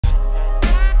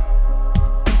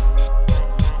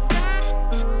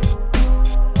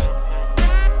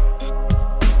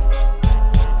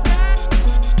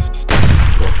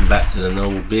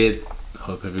bald beard.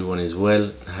 Hope everyone is well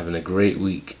and having a great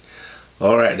week.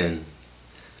 Alright then,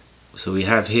 so we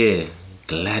have here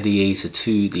Gladiator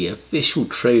 2, the official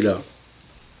trailer.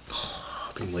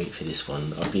 I've been waiting for this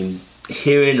one. I've been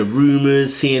hearing the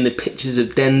rumours, seeing the pictures of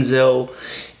Denzel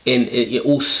in it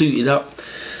all suited up,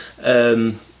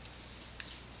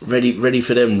 ready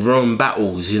for them Rome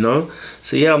battles, you know.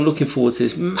 So yeah, I'm looking forward to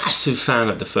this. Massive fan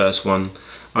of the first one.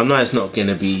 I know it's not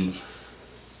gonna be,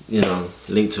 you know,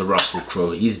 linked to Russell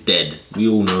Crowe. He's dead. We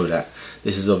all know that.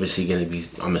 This is obviously gonna be,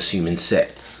 I'm assuming,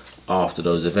 set after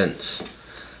those events.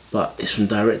 But it's from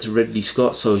director Ridley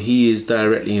Scott, so he is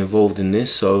directly involved in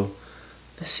this. So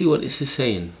let's see what this is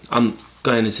saying. I'm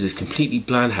going into this completely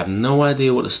blind, have no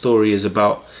idea what the story is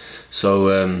about.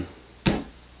 So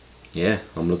yeah,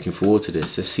 I'm looking forward to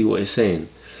this. Let's see what it's saying.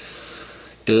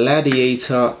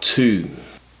 Gladiator 2.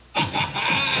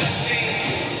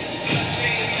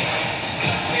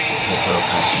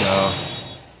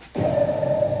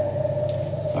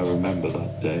 I remember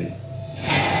that day.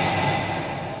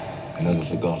 I never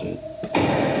forgot it.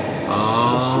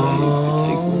 A slave could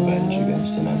take revenge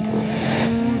against an emperor.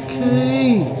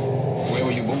 Okay. Where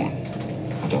were you born?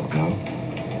 I don't know.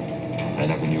 I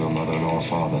never knew a mother nor a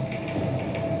father.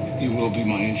 You will be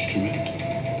my instrument.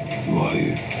 Who are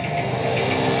you?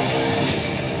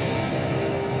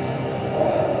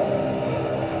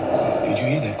 Did you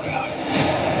hear that crowd?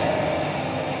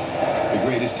 The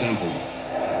greatest temple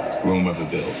Rome ever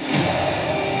built.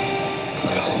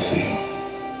 Colosseum.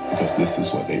 Because this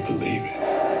is what they believe in.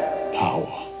 Power.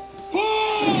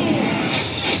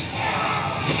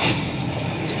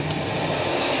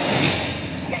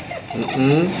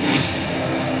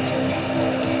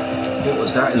 What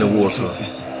was that in the water?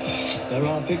 There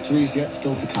are victories yet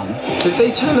still to come. Did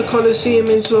they turn the Colosseum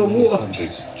into a water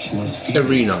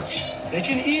arena? They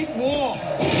can eat war.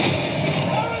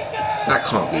 That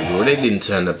can't be real. They didn't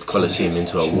turn the Colosseum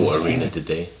into a water arena, did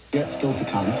they? Yet still to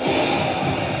come.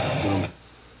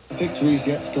 Victories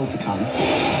yet still to come.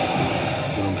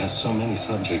 Rome has so many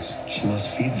subjects. She must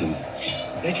feed them.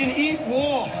 They can eat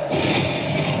war.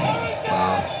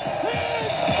 Wow.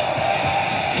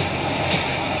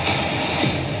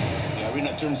 The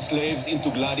arena turns slaves into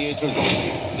gladiators,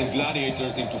 the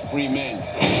gladiators into free men.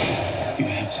 You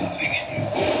have something in you.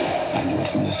 I knew it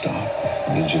from the start.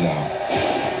 Did you know?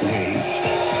 Rage.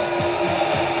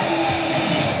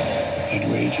 That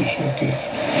rage is your gift.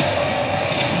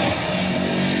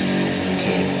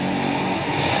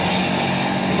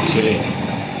 Okay.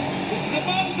 This is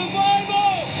about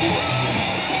survival!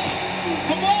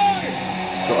 Come on!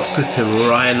 Got a freaking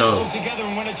rhino. Together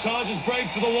and when the charges break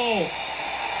for the wall.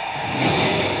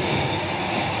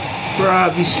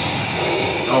 Bruh, this...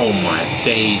 Oh my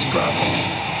days, bruh.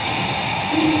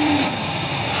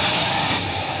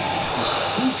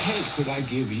 Whose head could I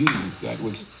give you that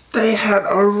would... They had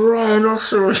a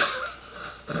rhinoceros.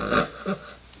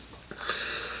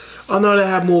 I know they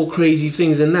have more crazy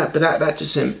things than that, but that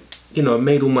just, you know,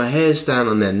 made all my hairs stand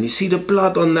on them. You see the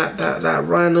blood on that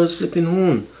rhino's flipping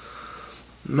horn.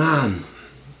 Man,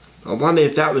 I wonder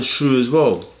if that was true as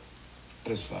well.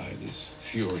 satisfy this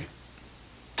fury?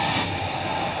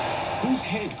 Whose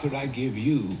head could I give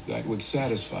you that would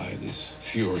satisfy this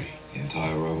fury? The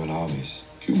entire Roman armies.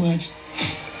 Too much?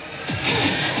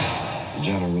 The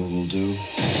general will do.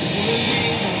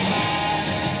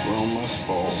 Rome must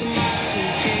fall.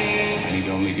 I need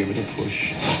only give it a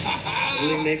push.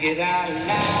 We make it out alive.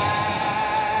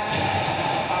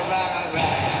 Alright.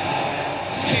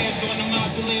 Hands on the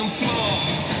mausoleum floor.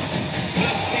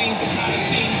 Blood stains the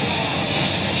Colosseum doors.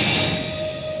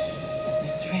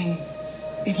 This ring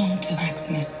belonged to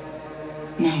Maximus.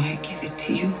 Now I give it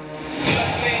to you.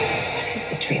 What is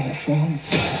the dream of Rome?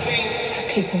 The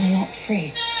people are not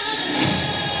free.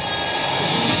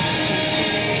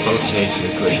 Okay, so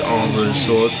we've got his armor and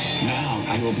sword. Now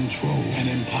I will control an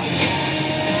empire.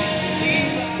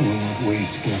 I will not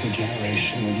waste another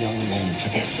generation of young men for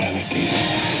their vanities.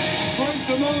 Strength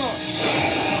and honor!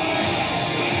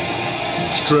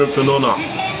 Strength and honor.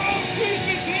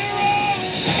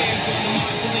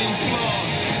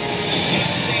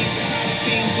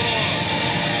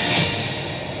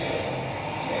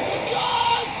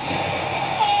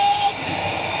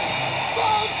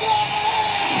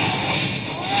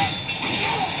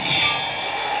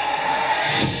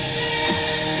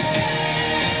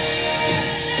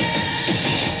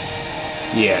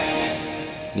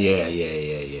 Yeah.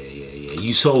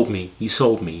 You sold me. You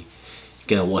sold me.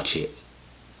 Gonna watch it.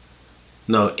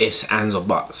 No ifs, ands, or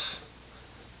buts.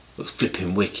 Looks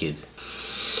flipping wicked.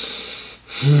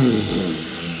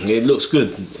 It looks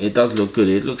good. It does look good.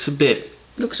 It looks a bit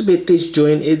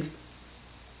disjointed.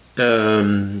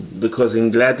 because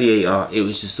in Gladiator it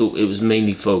was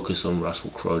mainly focused on Russell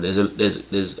Crowe. There's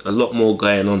a lot more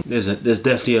going on. There's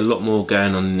definitely a lot more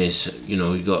going on in this. You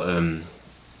know, you got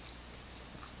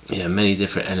yeah, many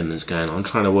different elements going on. I'm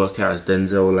trying to work out, is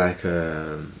Denzel like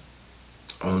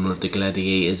owner of the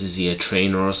Gladiators? Is he a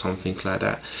trainer or something like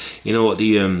that? You know what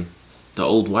the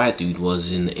old white dude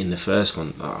was in the first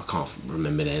one? I can't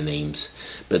remember their names,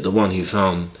 but the one who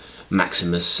found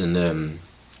Maximus and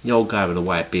the old guy with the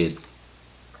white beard.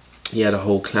 He had a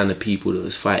whole clan of people that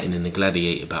was fighting in the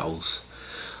gladiator battles.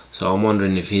 So I'm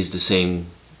wondering if he's the same,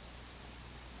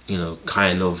 you know,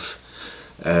 kind of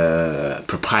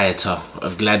proprietor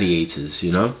of Gladiators,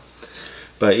 you know.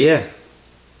 But yeah,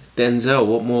 Denzel,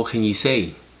 what more can you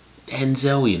say?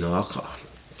 Denzel, you know, I can't.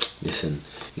 Listen,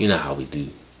 you know how we do.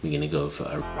 We're gonna go for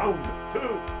a round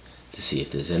two to see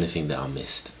if there's anything that I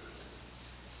missed.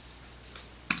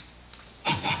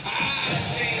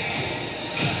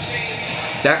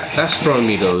 That's thrown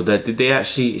me though. That did they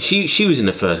actually? She was in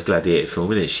the first Gladiator film,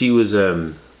 wasn't it? She was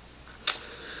the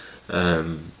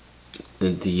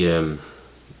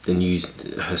news.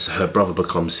 Her brother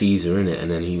becomes Caesar, innit?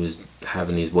 And then he was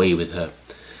having his way with her.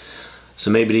 So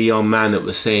maybe the young man that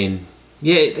was saying,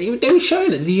 yeah, they were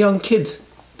showing it. The young kid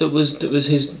that was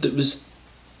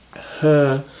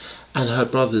her and her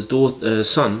brother's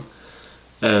son.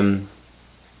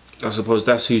 I suppose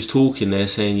that's who's talking there,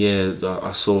 saying, yeah,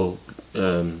 I saw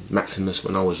Maximus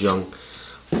when I was young,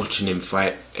 watching him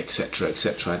fight, etc,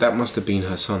 etc. That must have been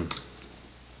her son.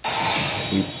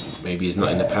 Maybe he's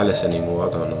not in the palace anymore,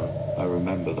 I don't know. I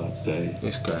remember that day.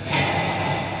 This guy.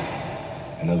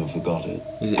 I never forgot it.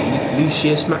 Is it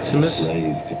Lucius Maximus? A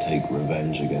slave could take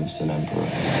revenge against an emperor.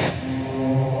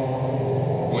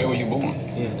 Where were you born?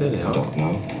 Yeah, there they I are. don't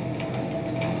know.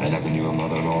 I never knew a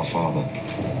mother nor a father.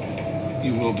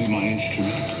 You will be my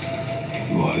instrument.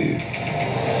 Who are you?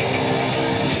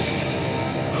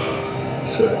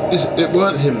 So it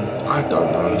weren't him. I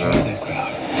don't know. Join that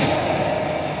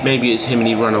crowd. Maybe it's him and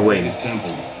he run away. Biggest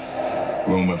temple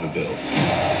Rome ever built.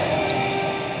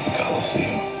 The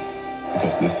Colosseum.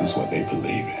 Because this is what they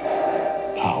believe in.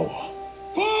 Power.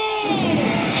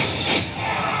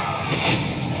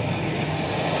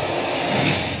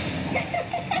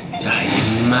 That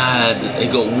is mad. They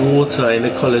got water in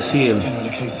the Colosseum. General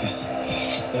Acacius,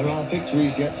 there are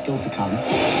victories yet still to come.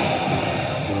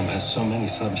 Rome has so many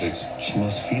subjects. She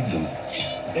must feed them.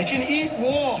 They can eat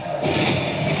war.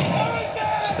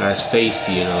 This guy's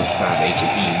feisty, you know. They can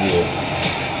eat war.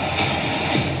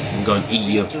 I'm going to eat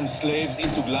you. Turn slaves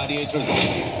into gladiators.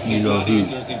 You know who.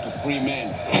 Gladiators into free men.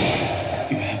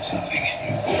 You have something in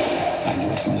you. I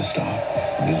knew it from the start.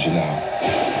 Did you now?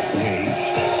 Rage.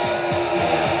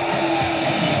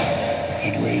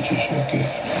 And rage is your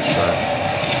gift. Right.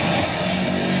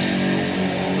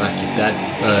 Like your dad.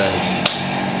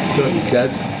 Not your dad.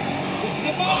 This is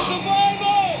about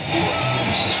survival!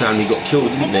 His family got killed,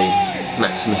 didn't they?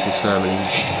 Maximus's family.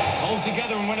 Hold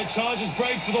together and when it charges,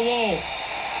 break for the wall.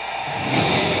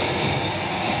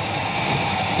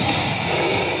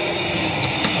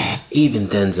 Even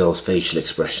Denzel's facial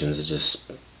expressions are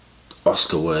just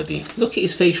Oscar worthy. Look at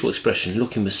his facial expression,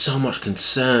 looking with so much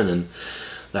concern and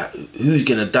like, who's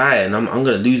gonna die and I'm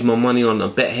gonna lose my money on a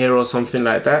bet here or something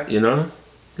like that, you know?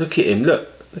 Look at him, look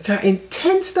how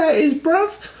intense that is,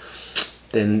 bruv.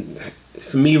 Then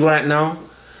for me right now,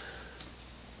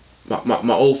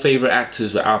 my old favourite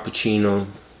actors were Al Pacino,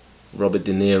 Robert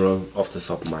De Niro, off the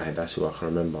top of my head, that's who I can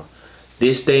remember.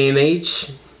 This day and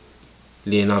age,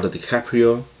 Leonardo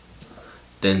DiCaprio,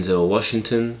 Denzel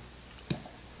Washington,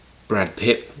 Brad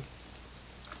Pitt.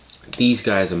 These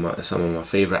guys are some of my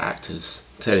favourite actors,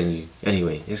 I'm telling you.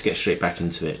 Anyway, let's get straight back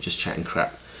into it, just chatting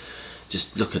crap.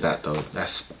 Just look at that though,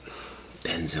 that's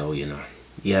Denzel, you know.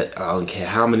 Yeah, I don't care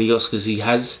how many Oscars he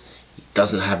has, he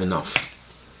doesn't have enough.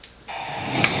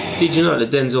 Did you know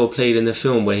that Denzel played in the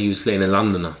film where he was playing a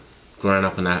Londoner, growing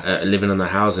up in living on a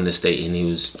housing estate, and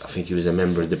I think he was a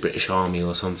member of the British Army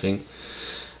or something.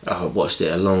 I watched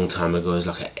it a long time ago. It was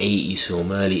like an 80s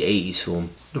film, early 80s film.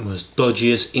 The most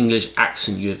dodgiest English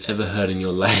accent you have ever heard in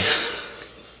your life.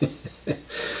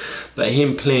 But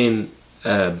him playing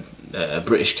a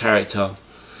British character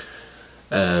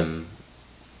who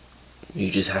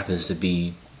just happens to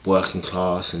be working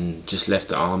class and just left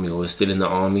the army or is still in the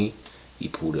army, he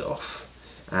pulled it off.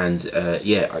 And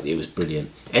yeah, it was brilliant.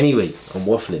 Anyway, I'm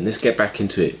waffling. Let's get back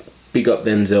into it. Big up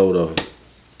Denzel though.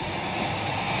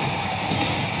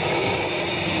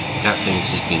 That thing's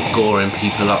just been goring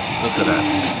people up. Look at that.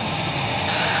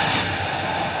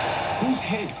 Whose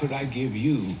head could I give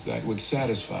you that would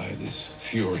satisfy this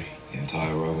fury? The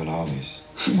entire Roman armies.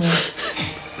 The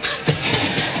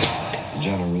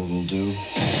general will will do.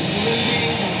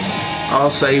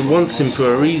 I'll say he wants him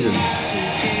for a reason.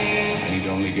 And he'd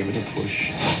only give it a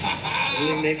push.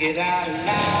 Will we make it out alive?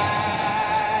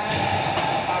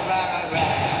 Alright.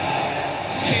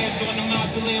 Hands on the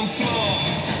mausoleum floor.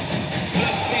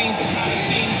 Blood stains the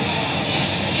Colosseum floor.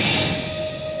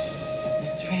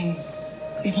 This ring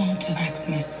belonged to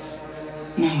Maximus.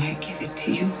 Now I give it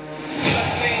to you.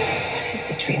 What is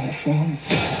the dream of Rome?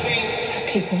 The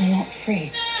people are not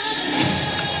free.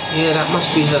 Yeah, that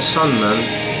must be her son, man.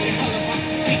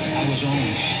 I was on.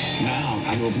 Now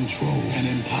I will control an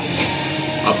empire.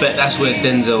 I bet that's where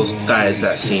Denzel dies,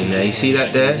 that scene there. You see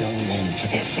that there? Young men for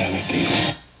their vanity.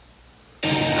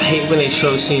 I hate when they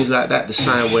show scenes like that, the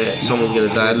sign where someone's gonna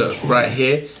die. Look, right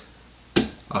here.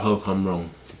 I hope I'm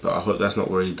wrong, but I hope that's not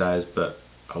where he dies, but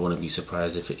I wouldn't be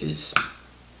surprised if it is.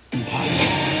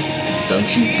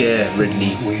 Don't you dare,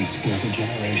 Ridley. Waste of a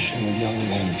generation of young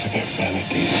men for their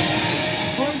vanity.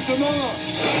 Strength among us.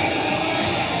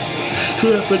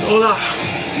 Strength and honor.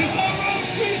 Is our own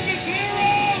twisted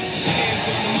heroes. Hands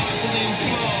on the mausoleum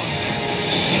floor.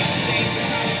 Blood stains the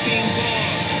Colosseum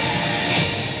doors.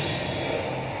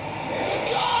 The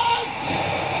gods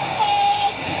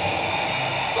have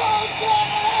spoken.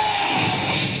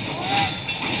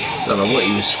 Don't know what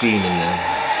he was screaming there.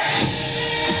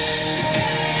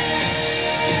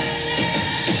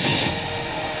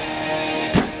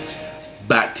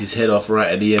 Backed his head off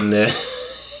right at the end there.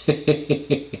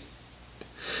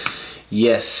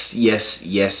 Yes, yes,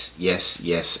 yes, yes,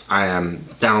 yes. I am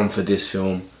down for this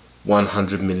film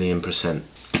 100,000,000%.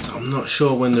 I'm not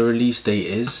sure when the release date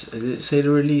is. Did it say the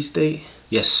release date?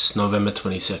 Yes, November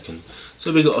 22nd.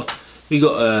 So we got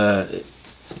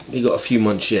a few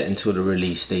months yet until the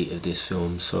release date of this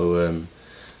film. So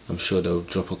I'm sure they'll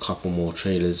drop a couple more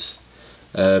trailers.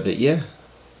 But yeah,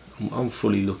 I'm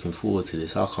fully looking forward to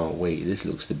this. I can't wait. This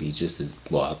looks to be just as,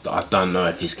 well, I don't know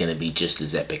if it's going to be just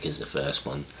as epic as the first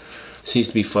one. It seems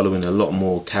to be following a lot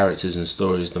more characters and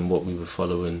stories than what we were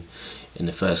following in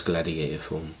the first Gladiator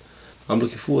film. I'm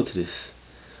looking forward to this.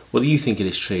 What do you think of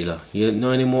this trailer? You know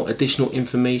any more additional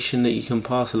information that you can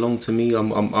pass along to me?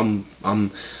 I'm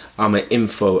an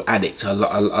info addict. I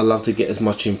love to get as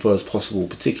much info as possible,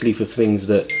 particularly for things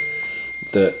that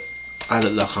I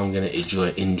look like I'm gonna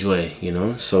enjoy, you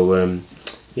know. So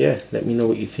yeah, let me know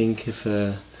what you think if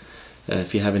you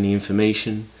have any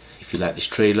information. If you like this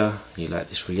trailer, you like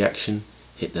this reaction,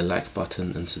 hit the like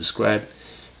button and subscribe.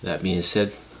 That being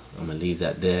said, I'm gonna leave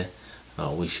that there.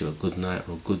 I'll wish you a good night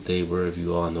or a good day wherever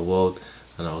you are in the world,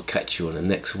 and I'll catch you on the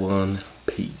next one.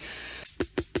 Peace.